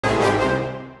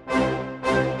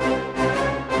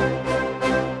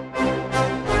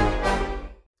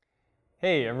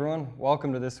Hey everyone,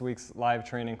 welcome to this week's live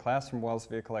training class from Wells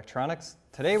Vehicle Electronics.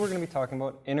 Today we're going to be talking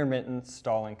about intermittent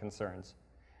stalling concerns.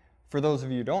 For those of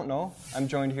you who don't know, I'm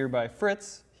joined here by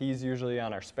Fritz. He's usually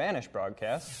on our Spanish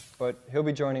broadcast, but he'll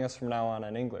be joining us from now on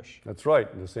in English. That's right,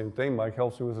 the same thing. Mike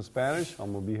helps me with the Spanish.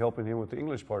 I'm going to be helping him with the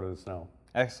English part of this now.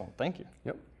 Excellent, thank you.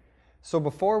 Yep. So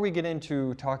before we get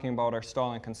into talking about our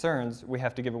stalling concerns, we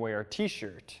have to give away our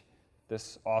t-shirt.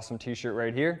 This awesome t-shirt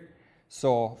right here.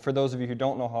 So for those of you who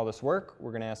don't know how this works,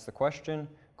 we're going to ask the question,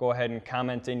 go ahead and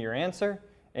comment in your answer,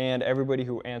 and everybody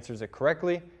who answers it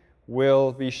correctly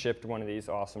will be shipped one of these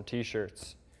awesome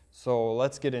t-shirts. So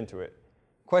let's get into it.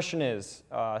 Question is,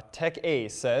 Tech A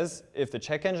says, if the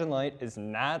check engine light is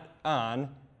not on,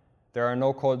 there are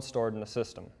no codes stored in the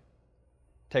system.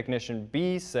 Technician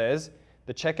B says,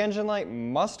 the check engine light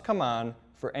must come on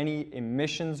for any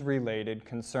emissions-related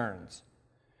concerns.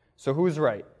 So who's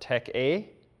right, Tech A,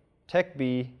 Tech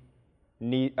B,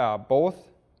 both,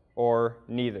 or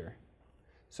neither?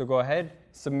 So go ahead,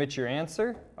 submit your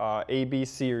answer, A, B,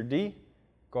 C, or D.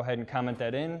 Go ahead and comment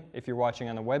that in. If you're watching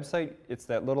on the website, it's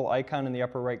that little icon in the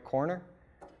upper right corner.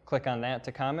 Click on that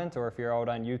to comment, or if you're out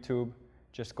on YouTube,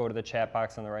 just go to the chat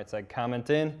box on the right side, comment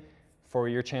in for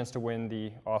your chance to win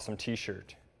the awesome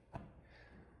t-shirt. Okay.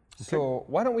 So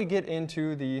why don't we get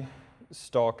into the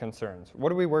stall concerns.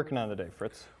 What are we working on today,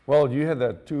 Fritz? Well, you had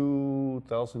that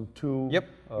 2002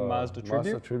 Mazda Tribute.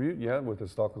 Mazda Tribute, yeah, with the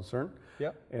stall concern.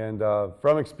 Yep. And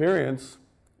from experience,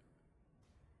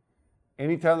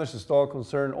 anytime there's a stall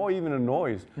concern or even a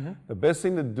noise, the best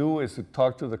thing to do is to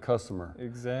talk to the customer.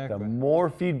 Exactly. The more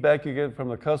feedback you get from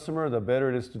the customer, the better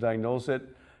it is to diagnose it.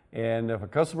 And if a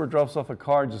customer drops off a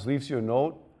car and just leaves you a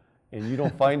note and you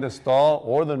don't find the stall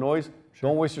or the noise,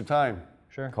 don't waste your time.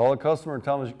 Sure. Call a customer and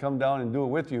tell them to come down and do it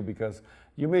with you, because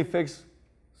you may fix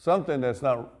something that's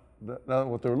not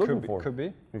what they're looking for. Could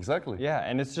be. Exactly. Yeah,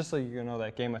 and it's just like, you know,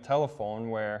 that game of telephone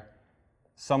where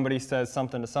somebody says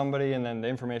something to somebody and then the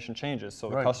information changes. So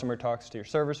the customer talks to your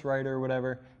service writer or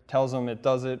whatever, tells them it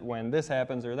does it when this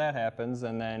happens or that happens,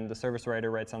 and then the service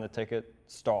writer writes on the ticket,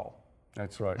 stall.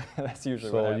 That's right. That's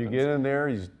usually what happens. So you get in there,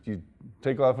 you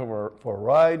take off for a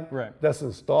ride, that's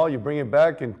installed, you bring it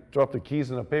back and drop the keys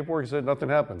in the paperwork, and said nothing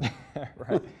happened.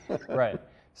 Right.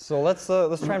 So let's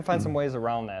try and find some ways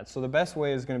around that. So the best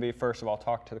way is going to be, first of all,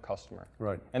 talk to the customer.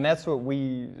 Right. And that's what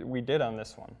we did on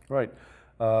this one. Right.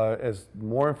 As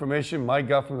more information Mike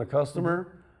got from the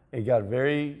customer, it got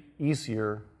very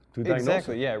easier to diagnose.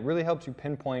 Exactly, yeah. It really helps you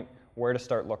pinpoint where to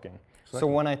start looking. Exactly. So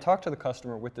when I talked to the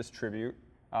customer with this Tribute,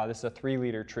 this is a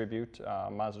 3-liter Tribute,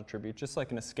 Mazda Tribute, just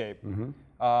like an Escape.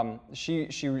 She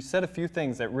said a few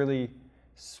things that really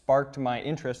sparked my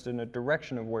interest in a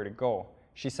direction of where to go.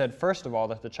 She said, first of all,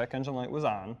 that the check engine light was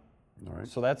on. All right.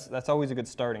 So that's always a good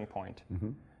starting point.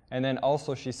 And then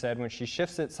also she said when she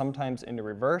shifts it sometimes into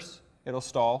reverse, it'll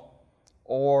stall.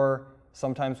 Or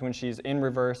sometimes when she's in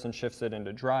reverse and shifts it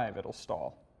into drive, it'll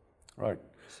stall. Right.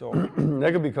 So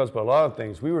that could be caused by a lot of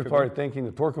things. We were thinking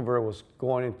the torque converter was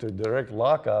going into direct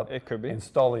lockup. It could be.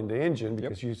 Installing the engine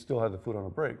because you still had the foot on the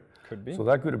brake. Could be. So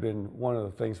that could have been one of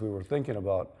the things we were thinking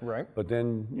about. Right. But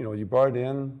then, you know, you brought it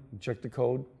in, you checked the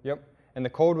code. Yep. And the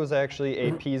code was actually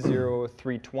a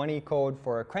P0320 code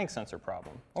for a crank sensor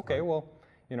problem. Okay, well,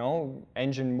 you know,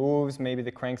 engine moves, maybe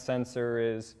the crank sensor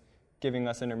is giving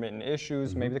us intermittent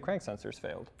issues, maybe the crank sensor's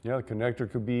failed. Yeah, the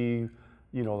connector could be,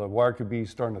 you know, the wire could be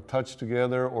starting to touch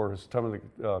together or it's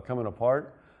coming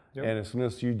apart. Yep. And as soon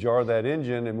as you jar that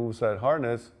engine and moves that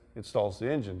harness, it stalls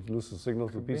the engine. You lose the signal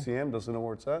to the PCM, doesn't know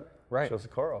where it's at, shuts the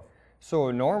car off.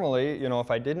 So normally, you know, if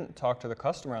I didn't talk to the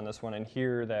customer on this one and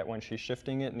hear that when she's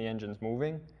shifting it and the engine's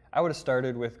moving, I would have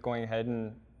started with going ahead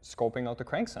and scoping out the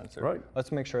crank sensor. Right.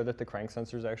 Let's make sure that the crank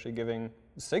sensor is actually giving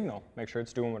signal, make sure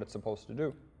it's doing what it's supposed to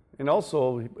do. And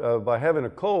also, by having a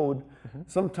code,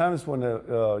 sometimes when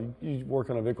you work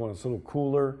on a vehicle and it's a little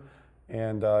cooler,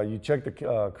 and you check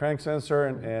the crank sensor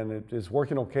and it is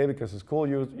working okay because it's cool,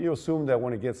 you assume that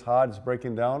when it gets hot, it's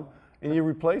breaking down, and you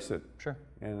replace it. Sure.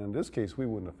 And in this case, we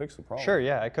wouldn't have fixed the problem. Sure,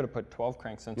 yeah, I could have put 12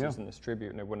 crank sensors in this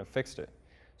Tribute and it wouldn't have fixed it.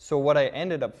 So what I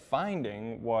ended up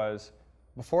finding was,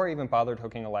 before I even bothered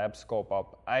hooking a lab scope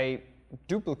up, I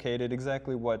duplicated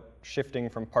exactly what shifting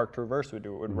from park to reverse would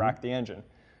do. It would rock the engine.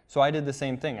 So I did the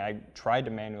same thing. I tried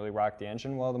to manually rock the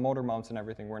engine while the motor mounts and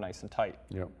everything were nice and tight.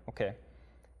 Yep. Okay.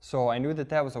 So I knew that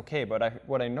that was okay, but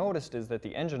what I noticed is that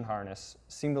the engine harness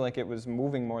seemed like it was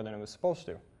moving more than it was supposed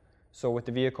to. So with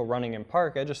the vehicle running in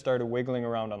park, I just started wiggling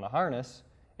around on the harness,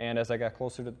 and as I got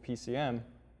closer to the PCM,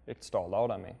 it stalled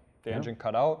out on me. The engine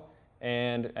cut out,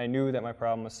 and I knew that my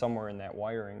problem was somewhere in that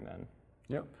wiring then.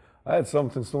 Yep. I had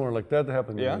something similar like that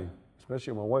happen to me.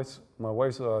 especially my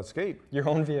wife's Escape. Your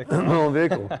own vehicle. My own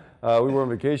vehicle. We were on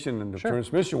vacation and the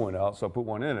transmission went out, so I put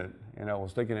one in it. And I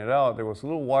was taking it out. There was a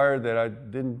little wire that I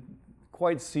didn't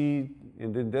quite see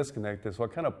and didn't disconnect it, so I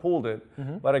kind of pulled it,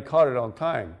 but I caught it on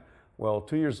time. Well,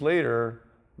 2 years later,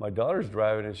 my daughter's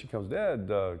driving and she comes, "Dad,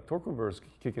 the torque converter's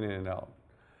kicking in and out."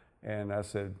 And I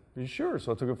said, "You sure?"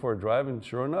 So I took it for a drive, and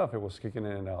sure enough, it was kicking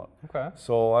in and out. Okay.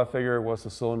 So I figured it was the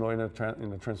solenoid in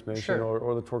the transmission, Sure.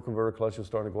 or the torque converter clutch was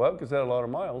starting to go out because it had a lot of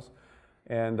miles.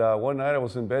 And one night I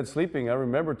was in bed sleeping. I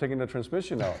remember taking the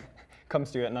transmission out.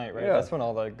 Comes to you at night, right? Yeah. That's when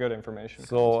all the good information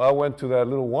So I went to that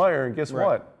little wire, and guess Right.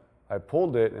 what? I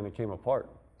pulled it, and it came apart.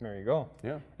 There you go.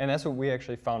 Yeah. And that's what we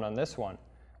actually found on this one.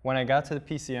 When I got to the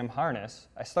PCM harness,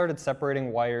 I started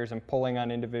separating wires and pulling on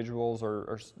individuals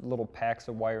or little packs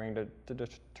of wiring to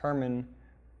determine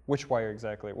which wire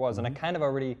exactly it was. And I kind of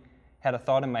already had a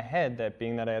thought in my head that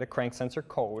being that I had a crank sensor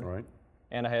code, Right.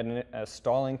 and I had a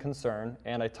stalling concern,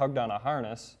 and I tugged on a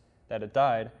harness that had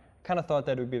died, I kind of thought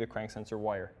that it would be the crank sensor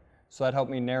wire. So that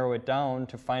helped me narrow it down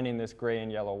to finding this gray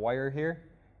and yellow wire here.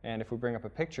 And if we bring up a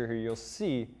picture here, you'll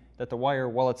see that the wire,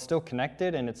 while it's still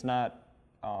connected and it's not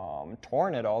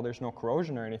torn at all, there's no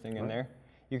corrosion or anything in there,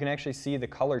 you can actually see the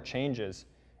color changes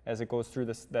as it goes through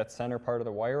that center part of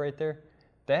the wire right there.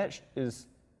 That is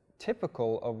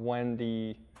typical of when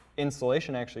the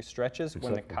insulation actually stretches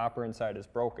when the copper inside is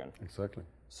broken. Exactly.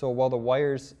 So while the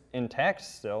wire's intact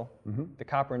still, the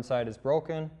copper inside is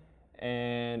broken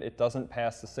and it doesn't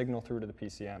pass the signal through to the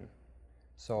PCM.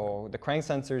 So the crank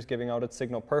sensor is giving out its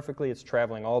signal perfectly. It's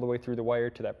traveling all the way through the wire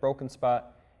to that broken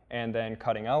spot and then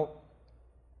cutting out.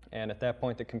 And at that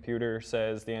point, the computer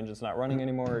says the engine's not running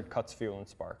anymore. It cuts fuel and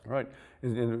spark. Right.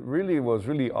 And it really was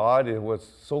really odd. It was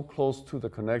so close to the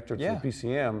connector to the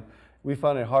PCM. We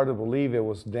found it hard to believe it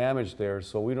was damaged there.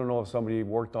 So we don't know if somebody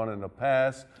worked on it in the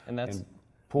past and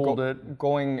pulled it.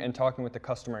 Going and talking with the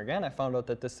customer again, I found out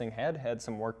that this thing had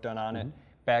some work done on it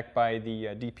back by the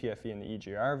DPFE and the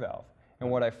EGR valve. And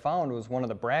what I found was one of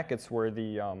the brackets where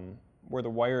the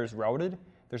wire is routed,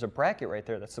 there's a bracket right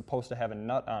there that's supposed to have a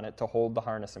nut on it to hold the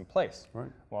harness in place. Right.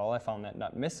 Well, I found that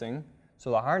nut missing, so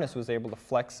the harness was able to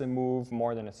flex and move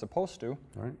more than it's supposed to.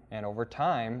 Right. And over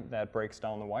time, that breaks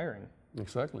down the wiring.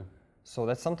 Exactly. So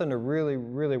that's something to really,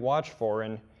 really watch for.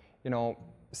 And, you know,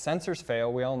 sensors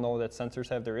fail. We all know that sensors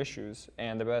have their issues,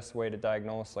 and the best way to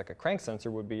diagnose like a crank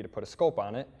sensor would be to put a scope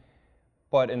on it.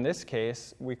 But in this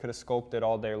case, we could have scoped it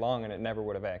all day long and it never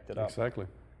would have acted up. Exactly.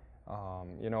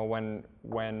 You know, when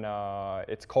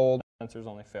it's cold, sensors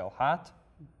only fail hot.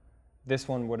 This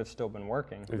one would have still been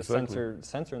working. Exactly. The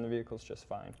sensor in the vehicle is just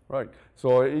fine. Right.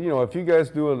 So, you know, if you guys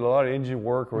do a lot of engine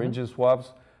work or engine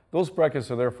swaps, those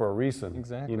brackets are there for a reason.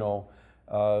 Exactly. You know,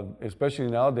 especially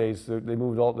nowadays, they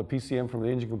moved all the PCM from the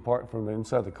engine compartment, from the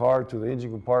inside of the car to the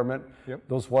engine compartment. Yep.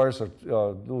 Those wires are a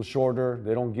little shorter.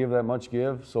 They don't give that much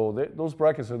give. So those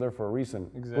brackets are there for a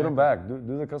reason. Exactly. Put them back.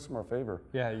 Do the customer a favor.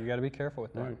 Yeah, you got to be careful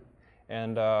with that. Right.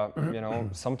 And, you know,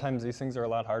 sometimes these things are a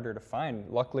lot harder to find.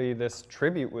 Luckily, this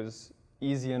Tribute was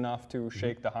easy enough to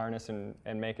shake the harness and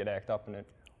make it act up, and it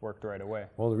worked right away.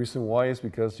 Well, the reason why is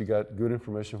because you got good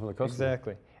information from the customer.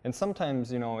 Exactly. And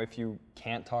sometimes, you know, if you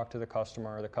can't talk to the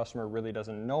customer or the customer really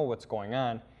doesn't know what's going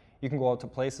on, you can go out to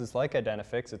places like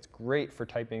Identifix. It's great for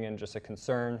typing in just a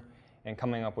concern and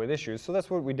coming up with issues. So that's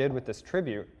what we did with this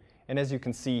Tribute. And as you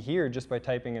can see here, just by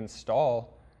typing in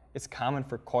stall, it's common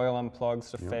for coil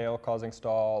unplugs to fail, causing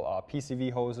stall,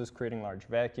 PCV hoses creating large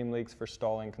vacuum leaks for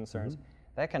stalling concerns,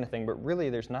 that kind of thing. But really,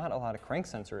 there's not a lot of crank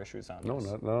sensor issues on No,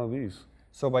 this. none of these.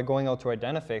 So by going out to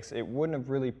Identifix, it wouldn't have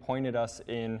really pointed us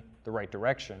in the right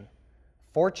direction.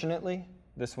 Fortunately,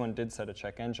 this one did set a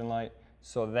check engine light,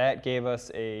 so that gave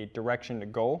us a direction to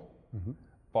go.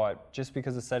 But just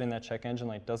because it's setting that check engine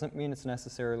light doesn't mean it's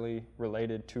necessarily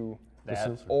related to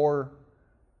that or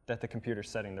that the computer's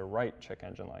setting the right check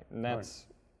engine light. And that's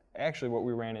actually what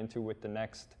we ran into with the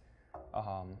next,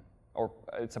 or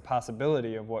it's a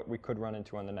possibility of what we could run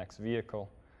into on the next vehicle.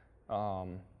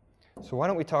 So why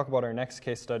don't we talk about our next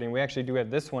case study? And we actually do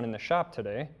have this one in the shop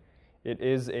today. It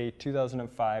is a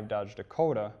 2005 Dodge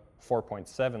Dakota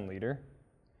 4.7 liter.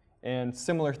 And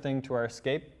similar thing to our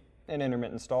Escape, an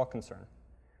intermittent stall concern.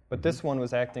 But this one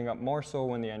was acting up more so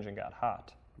when the engine got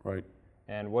hot. Right.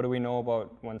 And what do we know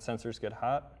about when sensors get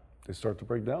hot? They start to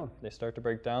break down. They start to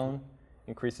break down,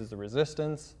 increases the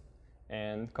resistance,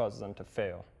 and causes them to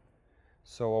fail.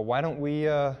 So why don't we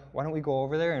go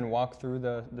over there and walk through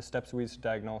the steps we use to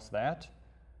diagnose that,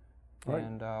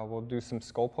 and we'll do some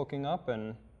scope hooking up,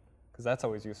 and because that's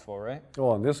always useful, right?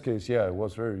 Oh, in this case, yeah, it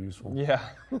was very useful. Yeah,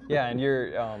 yeah, and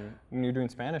you're when you're doing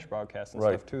Spanish broadcasts and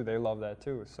stuff too, they love that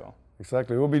too. So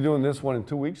Exactly. We'll be doing this one in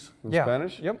 2 weeks in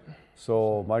Spanish. Yep.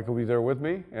 So Mike will be there with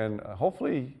me, and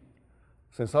hopefully,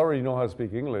 since I already know how to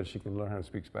speak English, you can learn how to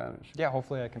speak Spanish. Yeah,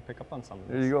 hopefully I can pick up on some of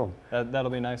this. There you go. That'll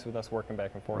be nice with us working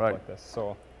back and forth Right. like this.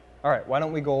 So, all right, why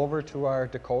don't we go over to our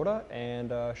Dakota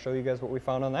and show you guys what we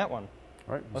found on that one.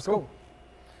 All right, Let's go.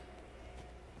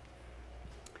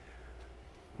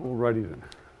 Alrighty then.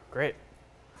 Great.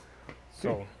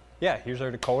 So, yeah, here's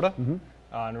our Dakota.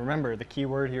 And remember, the key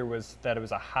word here was that it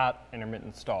was a hot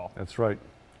intermittent stall. That's right.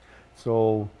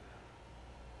 So,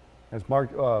 as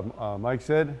Mike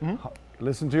said,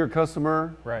 listen to your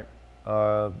customer. Right.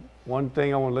 One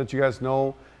thing I want to let you guys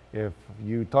know, if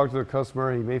you talk to the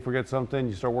customer, he may forget something,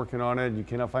 you start working on it, you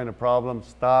cannot find a problem,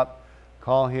 stop,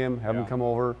 call him, have him come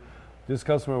over. This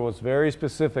customer was very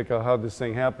specific of how this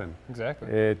thing happened.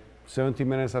 Exactly. 17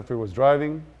 minutes after he was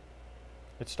driving,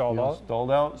 it stalled out. Stalled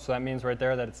out. So that means right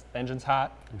there that its engine's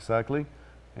hot. Exactly.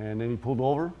 And then he pulled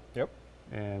over. Yep.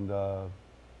 And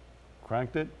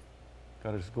cranked it,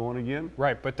 got us going again.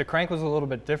 Right, but the crank was a little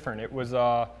bit different. It was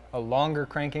a longer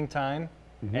cranking time,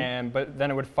 but then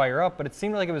it would fire up, but it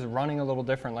seemed like it was running a little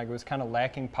different, like it was kind of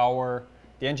lacking power.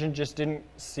 The engine just didn't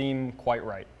seem quite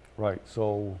right. Right,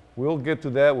 so we'll get to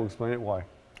that, we'll explain it why.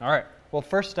 All right, well,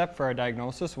 first step for our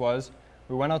diagnosis was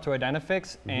we went out to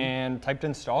Identifix and typed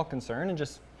in stall concern and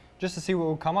just to see what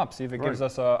would come up, see if it gives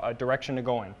us a direction to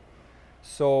go in.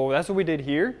 So that's what we did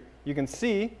here. You can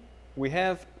see we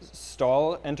have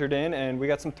stall entered in, and we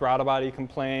got some throttle body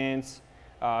complaints,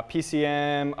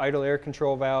 PCM, idle air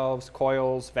control valves,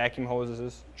 coils, vacuum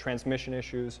hoses, transmission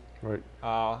issues. Right.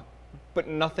 But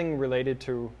nothing related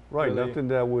to nothing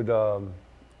that would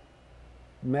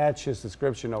match his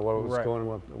description of what was going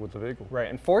on with the vehicle. Right,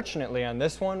 and fortunately on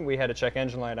this one, we had a check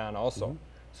engine light on also.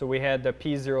 So we had the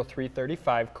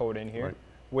P0335 code in here,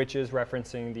 which is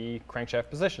referencing the crankshaft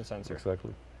position sensor.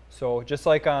 Exactly. So just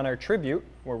like on our Tribute,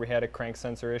 where we had a crank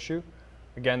sensor issue,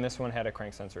 again, this one had a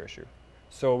crank sensor issue.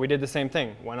 So we did the same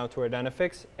thing, went out to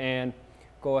Identifix and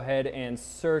go ahead and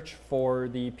search for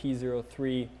the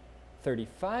P0335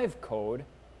 code,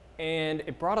 and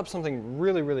it brought up something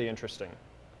really, really interesting.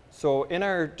 So in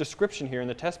our description here in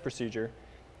the test procedure,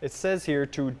 it says here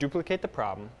to duplicate the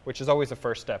problem, which is always the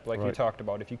first step, like you talked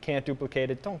about. If you can't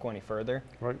duplicate it, don't go any further.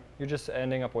 Right. You're just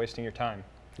ending up wasting your time.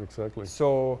 Exactly.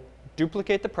 So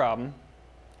duplicate the problem,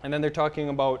 and then they're talking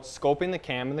about scoping the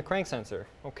cam and the crank sensor.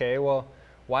 Okay, well,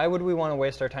 why would we want to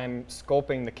waste our time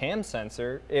scoping the cam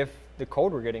sensor if the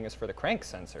code we're getting is for the crank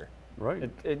sensor?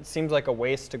 Right. It seems like a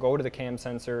waste to go to the cam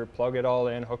sensor, plug it all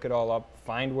in, hook it all up,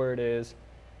 find where it is.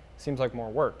 Seems like more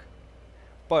work.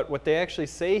 But what they actually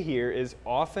say here is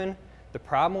often the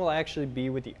problem will actually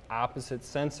be with the opposite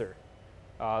sensor.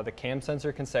 The cam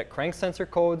sensor can set crank sensor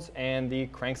codes, and the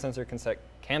crank sensor can set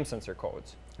cam sensor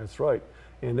codes. That's right.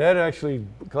 And that actually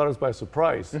caught us by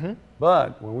surprise.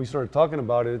 But when we started talking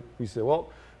about it, we said, well,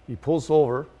 he pulls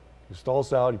over, he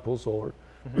stalls out, he pulls over,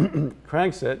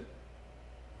 cranks it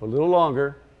for a little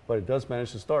longer, but it does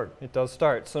manage to start. It does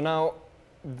start. So now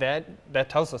that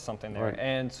tells us something there. Right.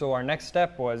 And so our next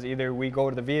step was either we go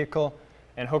to the vehicle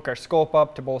and hook our scope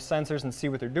up to both sensors and see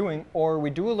what they're doing, or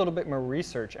we do a little bit more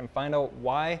research and find out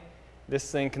why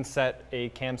this thing can set a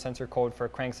cam sensor code for a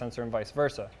crank sensor and vice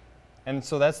versa. And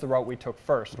so that's the route we took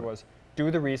first, was do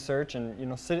the research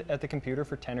and sit at the computer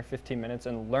for 10 or 15 minutes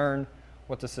and learn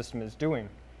what the system is doing.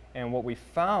 And what we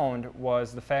found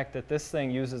was the fact that this thing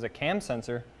uses a cam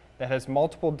sensor that has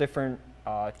multiple different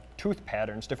tooth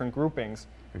patterns, different groupings.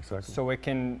 Exactly. So it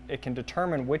can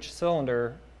determine which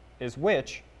cylinder is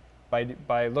which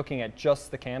by looking at just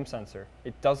the cam sensor.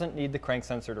 It doesn't need the crank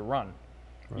sensor to run.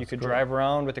 You could drive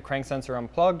around with the crank sensor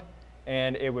unplugged,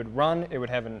 and it would run. It would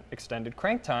have an extended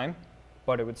crank time,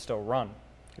 but it would still run.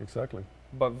 Exactly.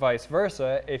 But vice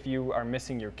versa, if you are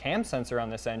missing your cam sensor on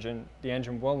this engine, the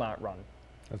engine will not run.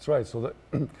 That's right. So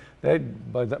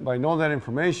by knowing that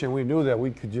information, we knew that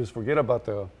we could just forget about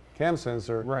the cam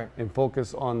sensor and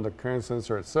focus on the current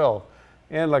sensor itself.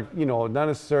 And not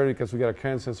necessarily because we got a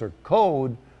current sensor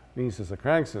code means it's a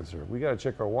crank sensor. We got to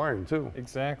check our wiring too.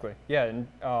 Exactly. Yeah.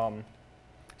 And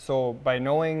so by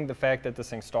knowing the fact that this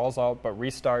thing stalls out but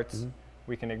restarts,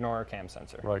 we can ignore our cam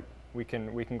sensor. Right. We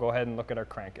can go ahead and look at our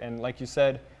crank. And like you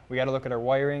said, we got to look at our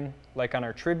wiring. Like on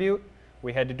our Tribute,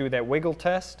 we had to do that wiggle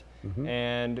test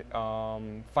and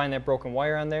find that broken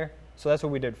wire on there. So that's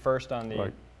what we did first on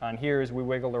the on here is we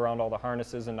wiggled around all the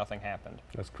harnesses and nothing happened.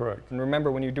 That's correct. And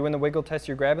remember, when you're doing the wiggle test,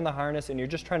 you're grabbing the harness and you're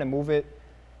just trying to move it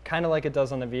kind of like it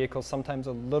does on the vehicle, sometimes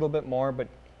a little bit more, but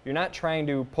you're not trying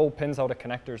to pull pins out of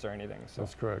connectors or anything. So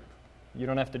that's correct. You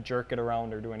don't have to jerk it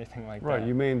around or do anything like that. Right,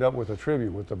 you may end up with a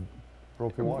Tribute with the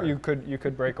broken wire. You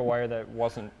could break a wire that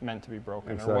wasn't meant to be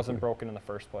broken or wasn't broken in the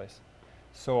first place.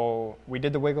 So we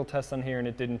did the wiggle test on here and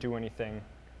it didn't do anything.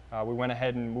 We went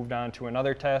ahead and moved on to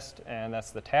another test, and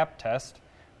that's the tap test.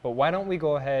 But why don't we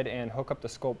go ahead and hook up the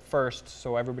scope first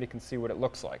so everybody can see what it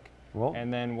looks like. Well,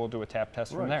 and then we'll do a tap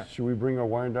test from there. Should we bring our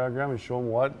wiring diagram and show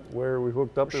them where we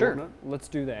hooked up? Sure, let's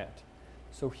do that.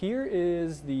 So here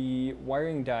is the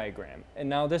wiring diagram. And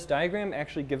now this diagram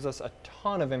actually gives us a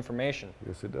ton of information.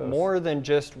 Yes, it does. More than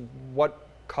just what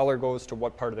color goes to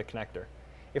what part of the connector.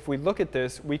 If we look at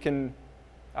this, we can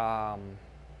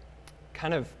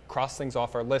kind of cross things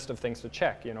off our list of things to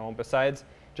check. You know, besides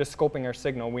just scoping our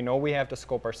signal, we know we have to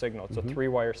scope our signal. It's a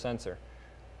 3-wire sensor.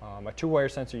 A 2-wire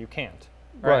sensor you can't.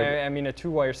 Right. I mean, a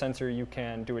 2-wire sensor you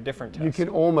can do a different test. You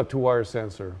can ohm a 2-wire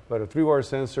sensor, but a 3-wire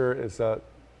sensor is a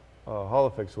Hall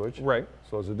effect switch. Right.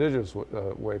 So it's a digital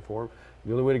waveform.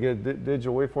 The only way to get a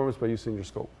digital waveform is by using your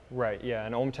scope. Right. Yeah.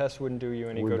 An ohm test wouldn't do you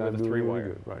any good with a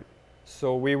 3-wire. Right.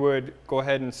 So we would go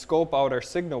ahead and scope out our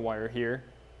signal wire here.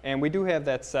 And we do have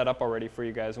that set up already for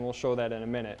you guys, and we'll show that in a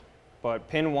minute. But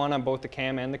pin 1 on both the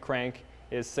cam and the crank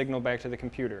is signal back to the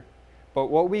computer. But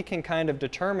what we can kind of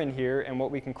determine here and what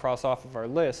we can cross off of our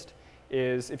list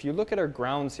is if you look at our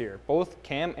grounds here, both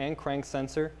cam and crank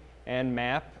sensor and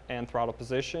map and throttle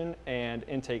position and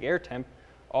intake air temp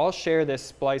all share this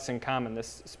splice in common,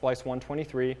 this splice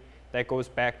 123 that goes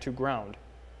back to ground.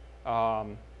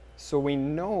 So we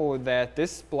know that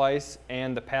this splice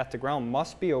and the path to ground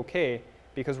must be okay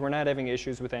because we're not having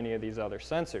issues with any of these other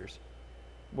sensors.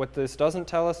 What this doesn't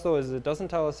tell us though is it doesn't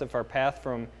tell us if our path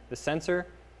from the sensor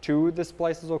to the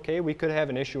splice is okay. We could have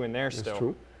an issue in there still. That's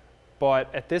true.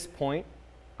 But at this point,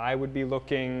 I would be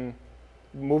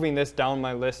moving this down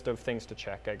my list of things to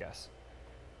check, I guess.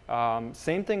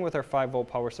 Same thing with our 5-volt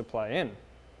power supply in.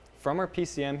 From our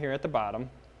PCM here at the bottom,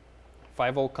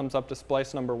 5-volt comes up to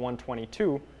splice number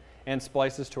 122 and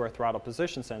splices to our throttle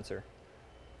position sensor.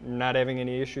 Not having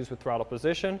any issues with throttle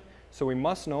position, so we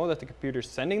must know that the computer's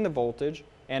sending the voltage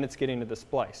and it's getting to the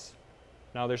splice.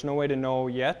 Now there's no way to know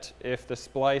yet if the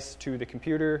splice to the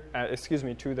computer,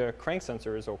 to the crank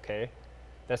sensor is okay.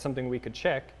 That's something we could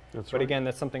check. But again,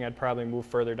 that's something I'd probably move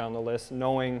further down the list,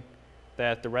 knowing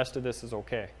that the rest of this is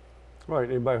okay. Right,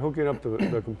 and by hooking up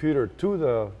the computer to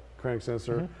the crank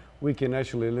sensor, we can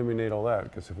actually eliminate all that,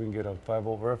 because if we can get a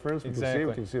 5-volt reference, we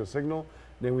can see a signal,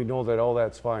 then we know that all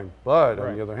that's fine. But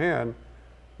on the other hand,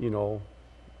 you know,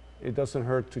 it doesn't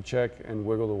hurt to check and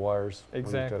wiggle the wires.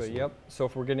 Exactly, yep. So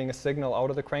if we're getting a signal out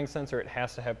of the crank sensor, it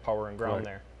has to have power and ground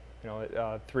there. You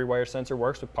know, 3-wire sensor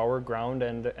works with power, ground,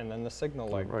 and then the signal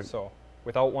leg. So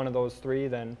without one of those 3,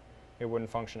 then it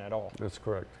wouldn't function at all. That's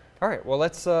correct. All right, well,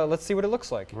 let's see what it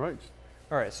looks like. All right.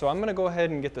 All right, so I'm going to go ahead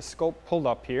and get the scope pulled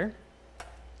up here.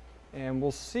 And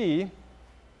we'll see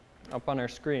up on our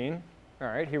screen. All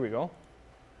right, here we go.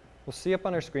 We'll see up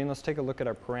on our screen. Let's take a look at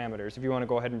our parameters. If you want to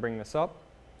go ahead and bring this up.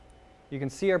 You can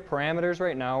see our parameters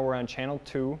right now. We're on channel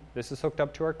 2. This is hooked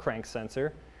up to our crank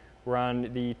sensor. We're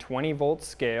on the 20-volt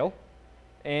scale.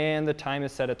 And the time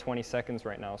is set at 20 seconds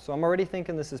right now. So I'm already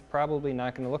thinking this is probably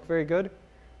not going to look very good.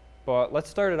 But let's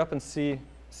start it up and see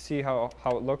how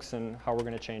it looks and how we're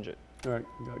going to change it. All right,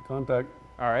 got contact.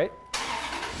 All right.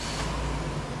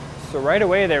 So right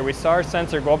away there, we saw our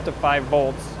sensor go up to 5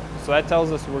 volts. So that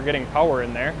tells us we're getting power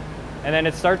in there. And then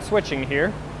it starts switching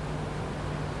here.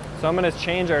 So I'm going to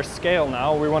change our scale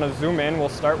now. We want to zoom in. We'll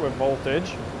start with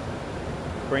voltage.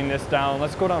 Bring this down.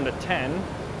 Let's go down to 10.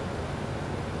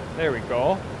 There we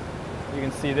go. You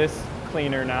can see this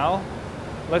cleaner now.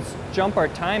 Let's jump our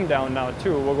time down now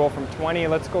too. We'll go from 20.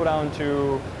 Let's go down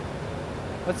to,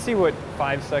 let's see what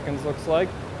 5 seconds looks like.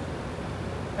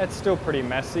 That's still pretty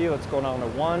messy. Let's go down to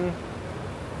 1.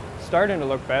 Starting to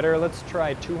look better. Let's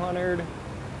try 200,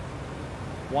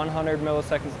 100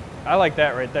 milliseconds. I like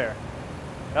that right there.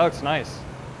 That looks nice.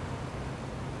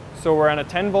 So we're on a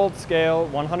 10-volt scale,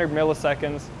 100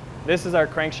 milliseconds. This is our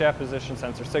crankshaft position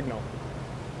sensor signal.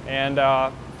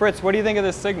 And Fritz, what do you think of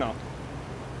this signal?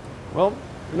 Well,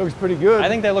 it looks pretty good. I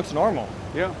think that looks normal.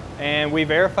 Yeah. And we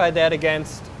verified that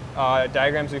against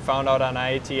diagrams we found out on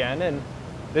IATN, and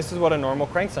this is what a normal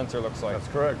crank sensor looks like. That's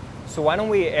correct. So why don't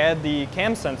we add the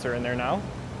cam sensor in there now?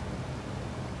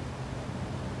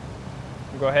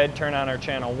 Go ahead, turn on our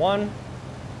channel 1,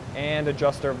 and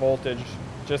adjust our voltage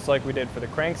just like we did for the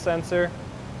crank sensor.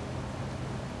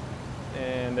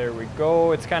 And there we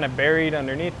go. It's kind of buried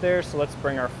underneath there, so let's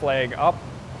bring our flag up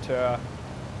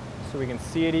so we can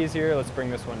see it easier. Let's bring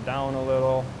this one down a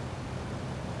little.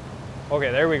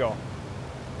 Okay, there we go.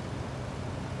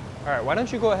 All right, why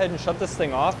don't you go ahead and shut this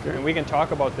thing off, and we can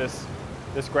talk about this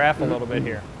graph a little bit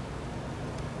here.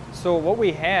 So what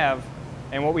we have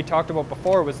And what we talked about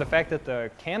before was the fact that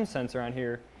the cam sensor on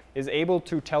here is able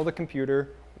to tell the computer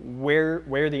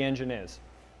where the engine is.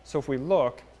 So if we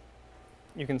look,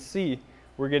 you can see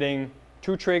we're getting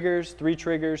 2 triggers, 3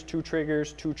 triggers, 2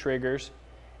 triggers, 2 triggers,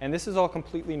 and this is all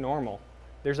completely normal.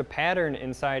 There's a pattern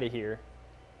inside of here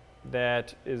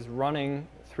that is running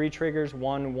 3 triggers,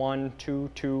 1, 1,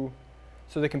 2, 2.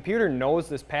 So the computer knows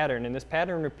this pattern, and this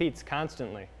pattern repeats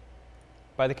constantly.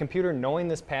 By the computer knowing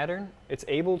this pattern, it's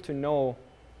able to know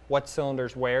what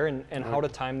cylinders where and how to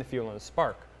time the fuel and the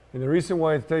spark. And the reason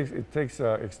why it takes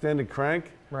extended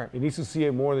crank, Right. it needs to see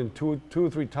it more than two or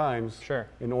three times Sure.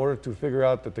 in order to figure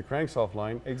out that the crank's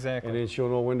offline. Exactly. And then she'll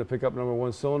know when to pick up number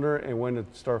 1 cylinder and when to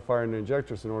start firing the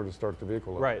injectors in order to start the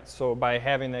vehicle up. Right, so by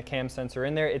having the cam sensor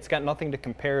in there, it's got nothing to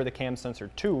compare the cam sensor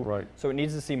to. Right. So it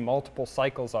needs to see multiple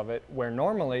cycles of it, where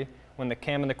normally when the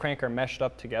cam and the crank are meshed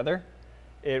up together,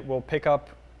 it will pick up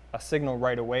a signal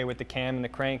right away with the cam and the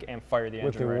crank and fire the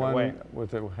engine right away.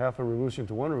 With a half a revolution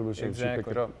to 1 revolution, Exactly. she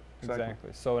picked it up.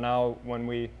 Exactly. So now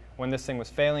when this thing was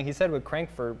failing, he said it would crank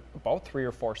for about 3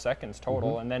 or 4 seconds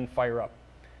total and then fire up.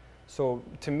 So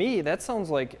to me, that sounds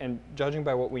like, and judging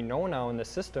by what we know now in the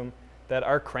system, that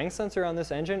our crank sensor on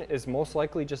this engine is most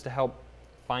likely just to help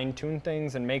fine-tune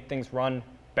things and make things run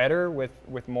better with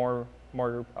more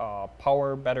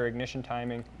power, better ignition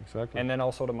timing, Exactly. and then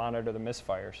also to monitor the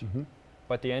misfires.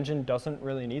 But the engine doesn't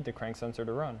really need the crank sensor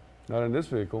to run. Not in this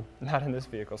vehicle. Not in this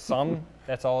vehicle. Some,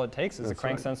 that's all it takes is the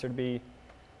crank sensor to be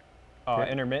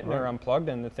intermittent or unplugged,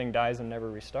 and the thing dies and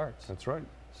never restarts. That's right.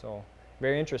 So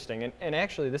very interesting. And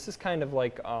actually, this is kind of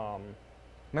like,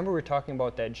 remember we were talking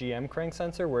about that GM crank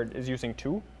sensor where it is using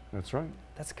 2? That's right.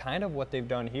 That's kind of what they've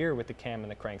done here with the cam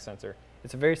and the crank sensor.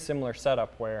 It's a very similar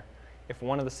setup where if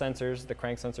one of the sensors, the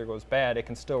crank sensor, goes bad, it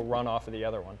can still run off of the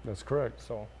other one. That's correct.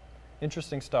 So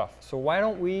interesting stuff. So why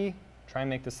don't we try and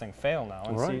make this thing fail now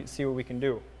and see what we can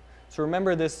do. So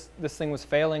remember, this thing was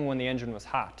failing when the engine was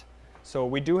hot. So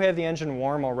we do have the engine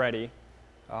warm already.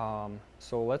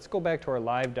 So let's go back to our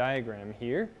live diagram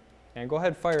here and go ahead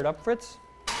and fire it up, Fritz.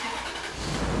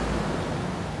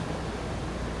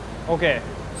 Okay,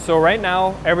 so right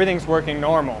now everything's working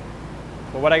normal.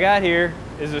 But what I got here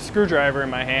is a screwdriver in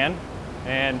my hand,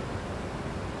 and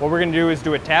what we're going to do is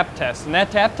do a tap test. And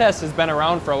that tap test has been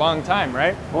around for a long time,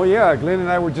 right? Oh yeah, Glenn and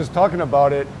I were just talking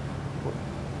about it.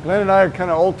 Glenn and I are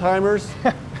kind of old timers.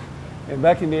 And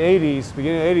back in the 80s,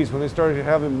 beginning of the 80s, when they started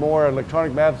having more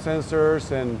electronic map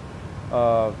sensors and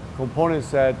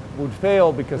components that would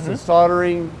fail because the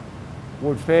soldering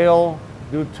would fail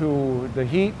due to the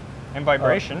heat. And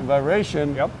vibration.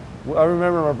 Yep. I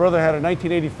remember my brother had a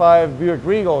 1985 Buick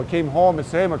Regal. Came home and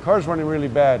said, hey, my car's running really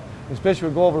bad. Especially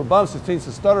when we go over bumps, it tends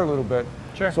to stutter a little bit.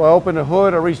 Sure. So I opened the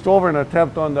hood, I reached over and I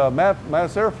tapped on the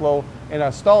mass airflow and I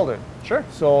stalled it. Sure.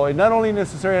 So it not only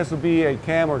necessarily has to be a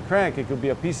cam or crank, it could be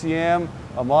a PCM,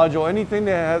 a module, anything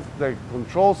that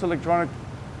controls electronic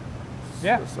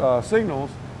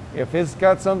signals. If it's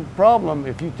got some problem,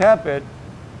 if you tap it,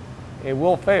 it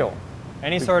will fail.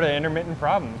 Any sort of intermittent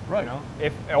problem, Right.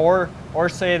 You know? Or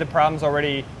say the problem's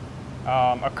already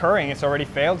occurring, it's already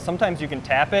failed. Sometimes you can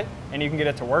tap it and you can get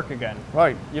it to work again.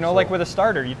 Right. You know, So like with a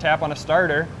starter, you tap on a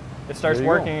starter, it starts There you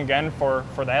working again for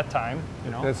that time. You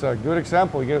know? That's a good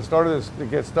example. You get a starter that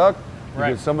gets stuck, you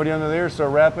Right. get somebody under there,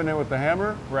 start wrapping it with the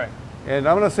hammer. Right. And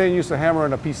I'm not saying use a hammer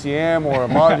in a PCM or a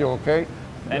module, okay?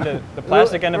 And the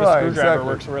plastic end of a Right, screwdriver exactly.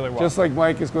 works really well. Just like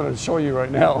Mike is going to show you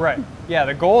right now. Right. Yeah,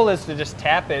 the goal is to just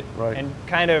tap it Right. and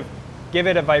kind of give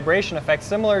it a vibration effect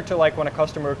similar to like when a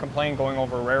customer would complain going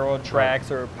over railroad tracks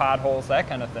or potholes, that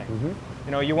kind of thing.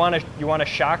 You know, you want to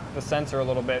shock the sensor a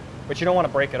little bit, but you don't want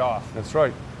to break it off. That's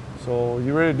right. So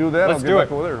you ready to do that? Let's I'll do get it.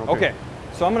 back over there. Okay.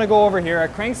 So I'm going to go over here. Our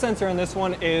crank sensor on this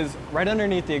one is right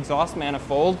underneath the exhaust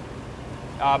manifold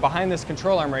behind this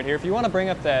control arm right here. If you want to bring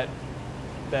up that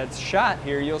shot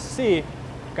here, you'll see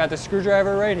got the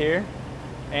screwdriver right here,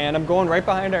 and I'm going right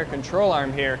behind our control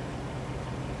arm here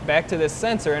back to this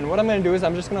sensor, and what I'm going to do is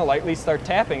I'm just going to lightly start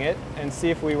tapping it and see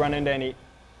if we run into any.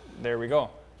 There we go.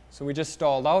 So we just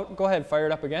stalled out. Go ahead, fire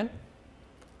it up again.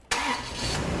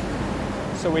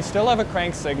 So we still have a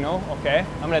crank signal. Okay,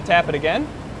 I'm going to tap it again.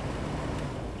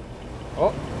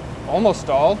 Oh, almost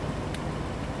stalled.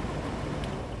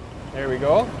 There we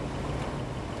go.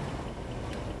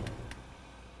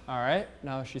 All right,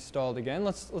 now she stalled again.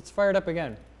 Let's fire it up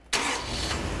again.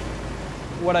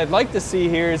 What I'd like to see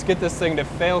here is get this thing to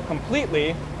fail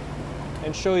completely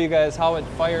and show you guys how it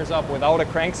fires up without a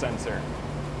crank sensor.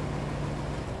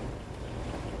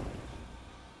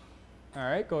 All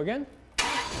right, go again.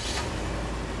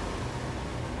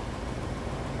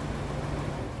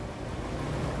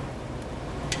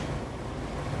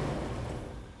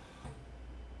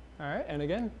 and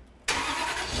again.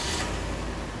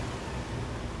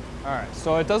 All right,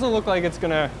 so it doesn't look like it's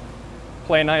gonna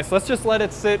play nice. Let's just let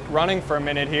it sit running for a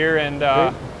minute here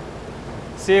and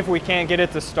see if we can't get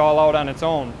it to stall out on its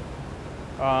own.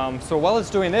 So while it's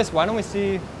doing this, why don't we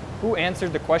see who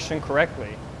answered the question correctly?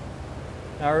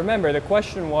 Now remember, the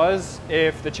question was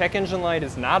if the check engine light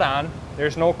is not on,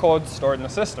 there's no code stored in the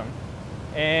system.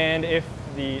 And if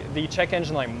the check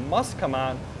engine light must come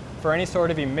on for any sort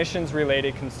of emissions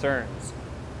related concerns.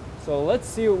 So let's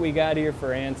see what we got here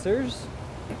for answers.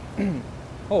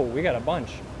 Oh, we got a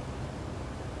bunch.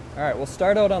 All right, we'll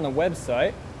start out on the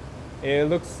website. It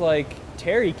looks like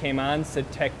Terry came on,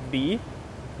 said Tech B.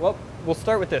 Well, we'll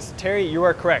start with this. Terry, you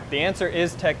are correct. The answer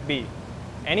is Tech B.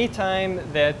 Anytime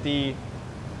that the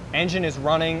engine is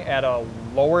running at a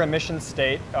lower emission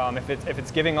state, if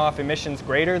it's giving off emissions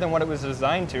greater than what it was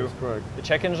designed to, the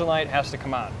check engine light has to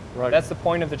come on. Right. That's the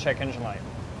point of the check engine light.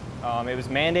 It was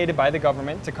mandated by the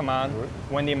government to come on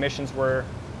when the emissions were,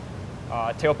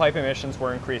 tailpipe emissions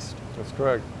were increased. That's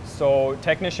correct. So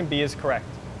Technician B is correct.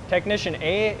 Technician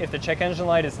A, if the check engine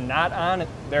light is not on,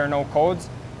 there are no codes,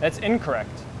 that's incorrect.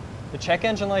 The check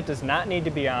engine light does not need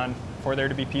to be on for there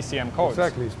to be PCM codes.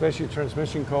 Exactly, especially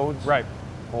transmission codes. Right.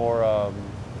 Or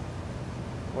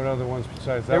what other ones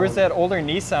besides that? There was that older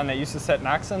Nissan that used to set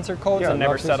knock sensor codes and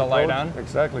never set a light on.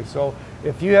 Exactly. So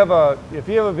if you have a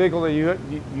vehicle that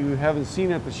you haven't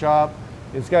seen at the shop,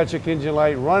 it's got a check engine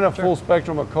light, run a full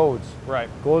spectrum of codes. Right.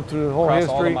 Go through the whole Across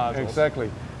history. all the modules.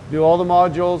 Exactly. Do all the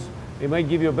modules. It might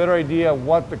give you a better idea of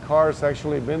what the car's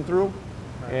actually been through,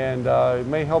 and it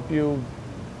may help you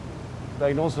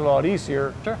diagnose it a lot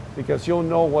easier. Sure. Because you'll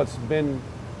know what's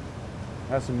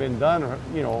hasn't been done, or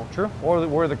or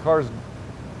where the car's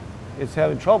it's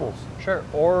having troubles. Sure.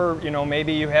 Or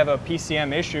maybe you have a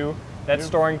PCM issue that's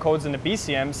storing codes in the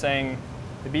BCM, saying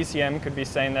the BCM could be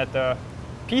saying that the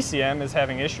PCM is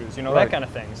having issues. That kind of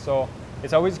thing. So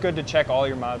it's always good to check all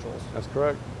your modules. That's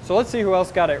correct. So let's see who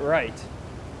else got it right.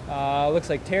 Looks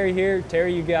like Terry here.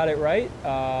 Terry, you got it right.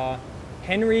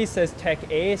 Henry says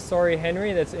Tech A. Sorry,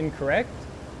 Henry, that's incorrect.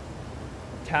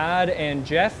 Todd and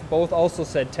Jeff both also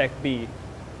said Tech B.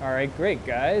 All right, great,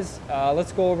 guys.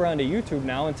 Let's go over onto YouTube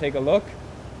now and take a look.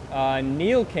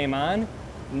 Neil came on.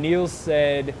 Neil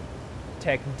said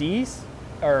Tech D,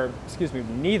 or excuse me,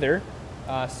 neither.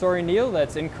 Sorry, Neil,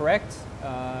 that's incorrect.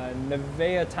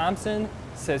 Nevea Thompson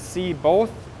says C,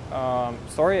 both.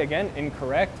 Sorry, again,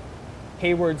 incorrect.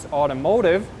 Hayward's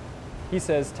Automotive, he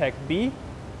says Tech B.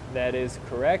 That is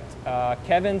correct.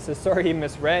 Kevin says, sorry, he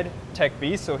misread Tech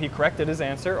B, so he corrected his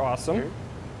answer. Awesome. Okay.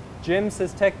 Jim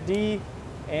says Tech D,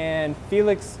 and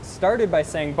Felix started by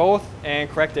saying both and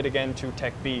corrected again to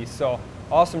Tech B. So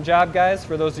awesome job, guys.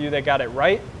 For those of you that got it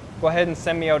right, go ahead and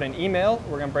send me out an email.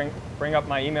 We're going to bring up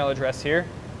my email address here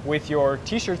with your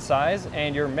t-shirt size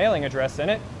and your mailing address in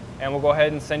it, and we'll go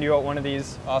ahead and send you out one of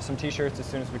these awesome t-shirts as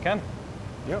soon as we can.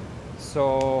 Yep.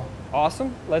 So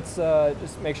awesome. Let's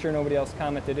just make sure nobody else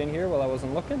commented in here while I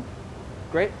wasn't looking.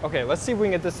 Great. Okay, let's see if we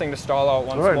can get this thing to stall out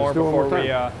once more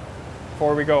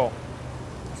before we go.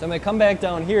 So I'm going to come back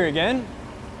down here again,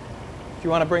 if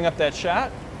you want to bring up that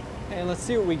shot, and let's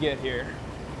see what we get here.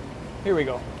 Here we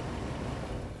go.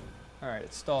 All right,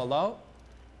 it's stalled out.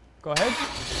 Go ahead.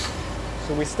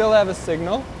 So we still have a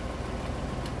signal.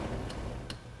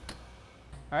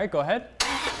 All right, go ahead.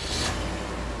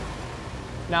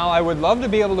 Now, I would love to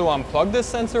be able to unplug this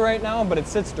sensor right now, but it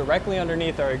sits directly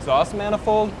underneath our exhaust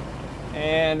manifold,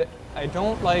 and I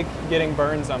don't like getting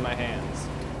burns on my hands.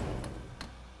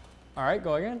 All right,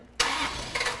 go again.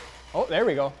 Oh, there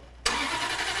we go.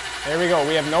 There we go.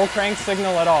 We have no crank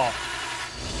signal at all.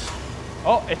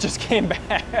 Oh, it just came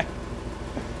back.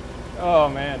 Oh,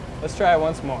 man. Let's try it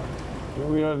once more. Are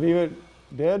we going to leave it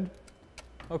dead?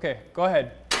 Okay, go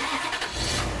ahead.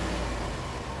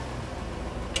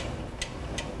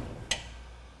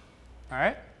 All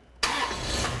right.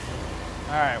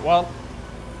 All right, well,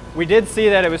 we did see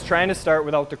that it was trying to start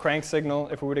without the crank signal.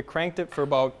 If we would have cranked it for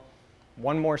about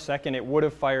one more second, it would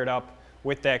have fired up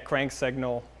with that crank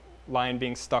signal line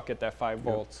being stuck at that 5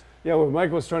 volts. Yeah, what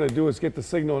Mike was trying to do is get the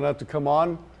signal not to come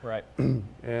on. Right.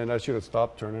 And I should have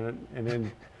stopped turning it and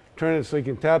then turn it so you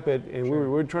can tap it. And we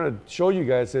were trying to show you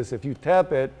guys this. If you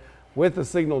tap it with the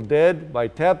signal dead, by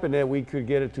tapping it, we could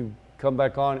get it to come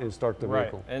back on and start the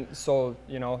vehicle. And so,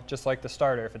 just like the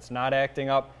starter, if it's not acting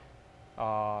up,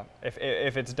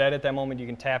 if it's dead at that moment, you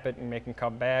can tap it and make it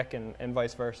come back, and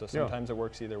vice versa. Sometimes it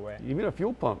works either way. Even a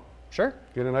fuel pump. Sure.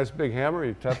 Get a nice big hammer,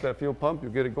 you tap that fuel pump, you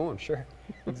get it going. Sure,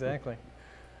 exactly.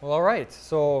 Well, all right.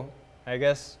 So I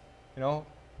guess,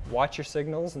 watch your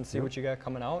signals and see what you got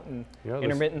coming out. And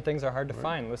intermittent things are hard to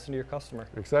find. Listen to your customer.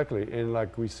 Exactly. And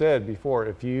like we said before,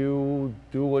 if you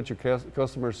do what your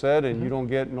customer said and you don't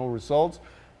get no results,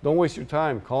 don't waste your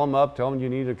time. Call him up, tell him you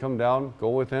need to come down, go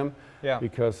with him. Yeah.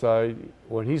 Because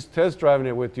when he's test driving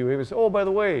it with you, he will say, oh, by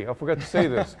the way, I forgot to say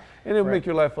this. And it'll make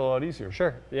your life a lot easier.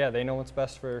 Sure. Yeah, they know what's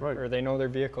best for, or they know their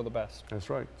vehicle the best. That's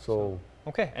right. So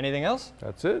okay, anything else?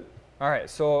 That's it. All right,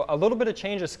 so a little bit of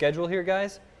change of schedule here,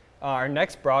 guys. Our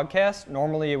next broadcast,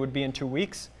 normally it would be in 2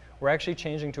 weeks. We're actually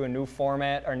changing to a new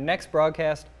format. Our next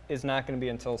broadcast is not going to be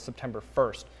until September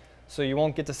 1st. So you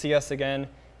won't get to see us again,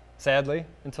 sadly,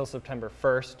 until September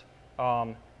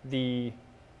 1st. The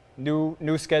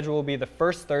new schedule will be the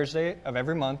first Thursday of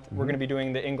every month. We're going to be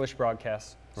doing the English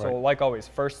broadcast. So like always,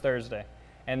 first Thursday.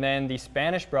 And then the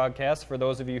Spanish broadcast, for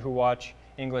those of you who watch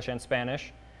English and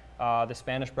Spanish, the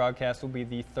Spanish broadcast will be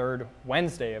the third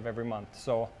Wednesday of every month.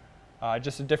 So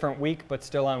just a different week, but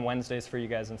still on Wednesdays for you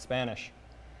guys in Spanish.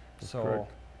 So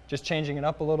just changing it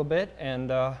up a little bit.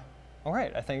 And all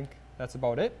right, I think that's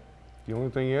about it. The only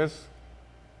thing is,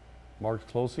 Mark's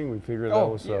closing, we figured that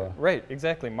was... right,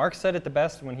 exactly. Mark said it the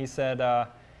best when he said,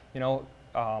 you know,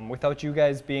 without you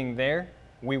guys being there,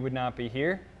 we would not be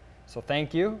here. So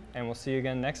thank you, and we'll see you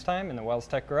again next time in the Wells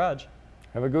Tech Garage.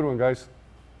 Have a good one, guys.